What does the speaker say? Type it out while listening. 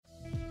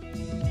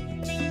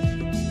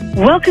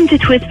Welcome to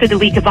Twist for the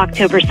week of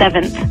October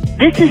 7th.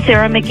 This is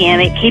Sarah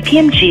McGann at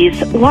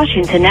KPMG's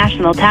Washington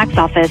National Tax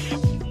Office.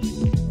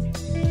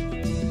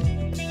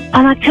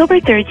 On October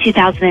 3rd,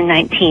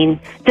 2019,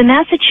 the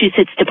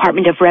Massachusetts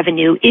Department of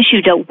Revenue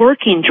issued a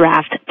working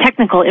draft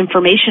technical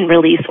information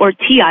release, or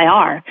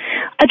TIR,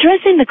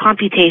 addressing the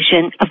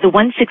computation of the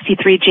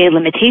 163J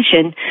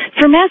limitation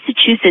for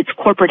Massachusetts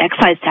corporate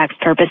excise tax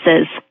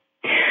purposes.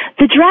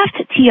 The draft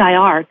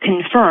TIR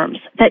confirms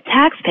that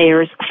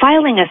taxpayers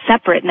filing a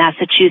separate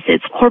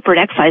Massachusetts corporate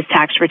excise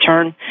tax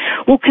return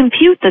will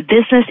compute the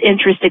business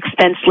interest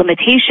expense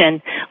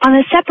limitation on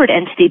a separate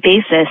entity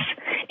basis,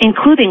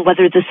 including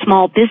whether the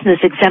small business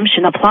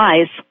exemption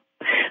applies.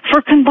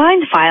 For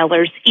combined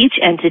filers, each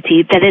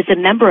entity that is a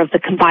member of the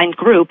combined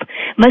group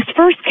must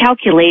first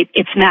calculate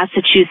its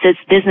Massachusetts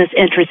business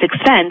interest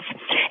expense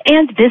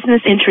and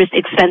business interest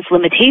expense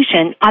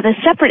limitation on a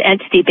separate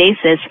entity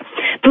basis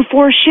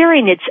before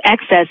sharing its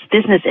excess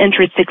business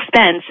interest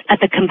expense at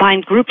the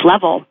combined group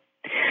level.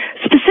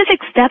 Specific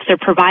steps are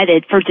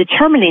provided for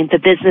determining the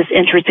business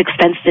interest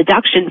expense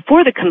deduction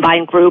for the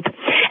combined group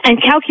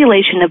and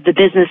calculation of the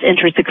business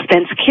interest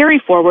expense carry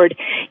forward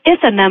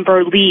if a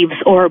member leaves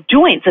or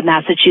joins a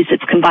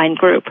Massachusetts combined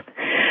group.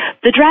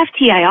 The draft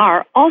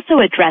TIR also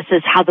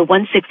addresses how the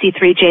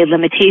 163J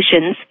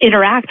limitations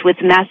interact with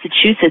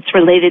Massachusetts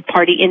related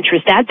party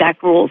interest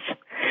add-back rules.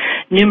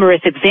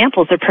 Numerous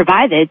examples are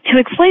provided to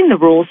explain the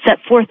rules set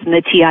forth in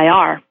the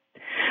TIR.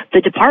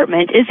 The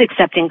department is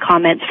accepting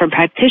comments from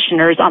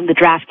practitioners on the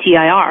draft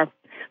TIR.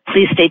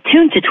 Please stay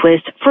tuned to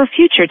Twist for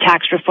future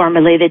tax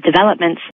reform-related developments.